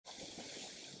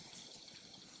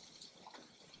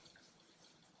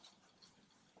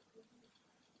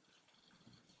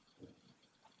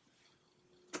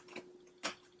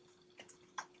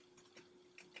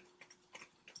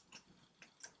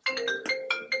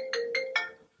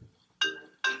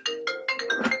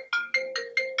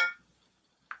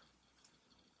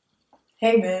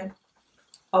Hey man,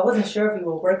 I wasn't sure if you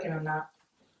were working or not.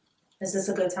 Is this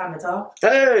a good time to talk?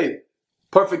 Hey,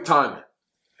 perfect timing.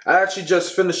 I actually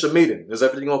just finished a meeting. Is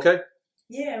everything okay?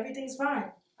 Yeah, everything's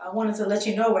fine. I wanted to let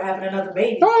you know we're having another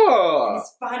baby. And Oh,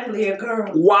 it's finally a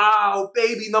girl. wow,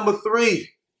 baby number 3.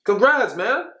 Congrats,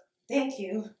 man. Thank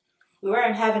you. We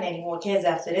weren't having any more kids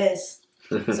after this,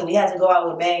 so we had to go out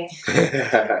with a bang.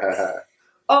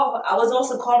 Oh, I was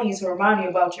also calling you to remind you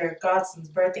about your godson's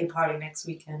birthday party next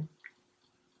weekend.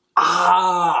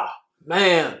 Ah,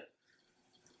 man.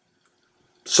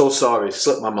 So sorry, it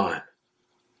slipped my mind.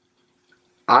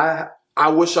 I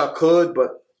wish I could,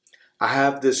 but I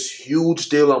have this huge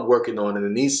deal I'm working on and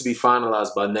it needs to be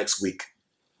finalized by next week.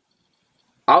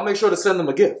 I'll make sure to send them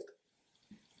a gift.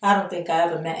 I don't think I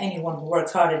ever met anyone who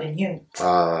works harder than you.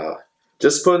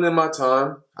 Just putting in my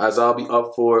time as I'll be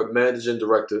up for managing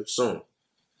director soon.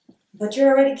 But you're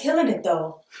already killing it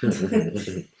though.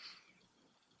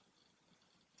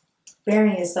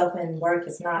 Burying yourself in work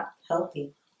is not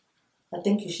healthy. I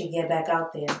think you should get back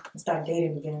out there and start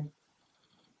dating again.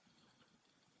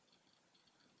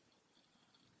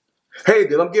 Hey,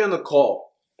 dude, I'm getting a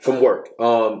call from work.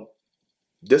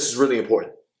 This is really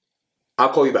important. I'll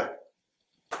call you back.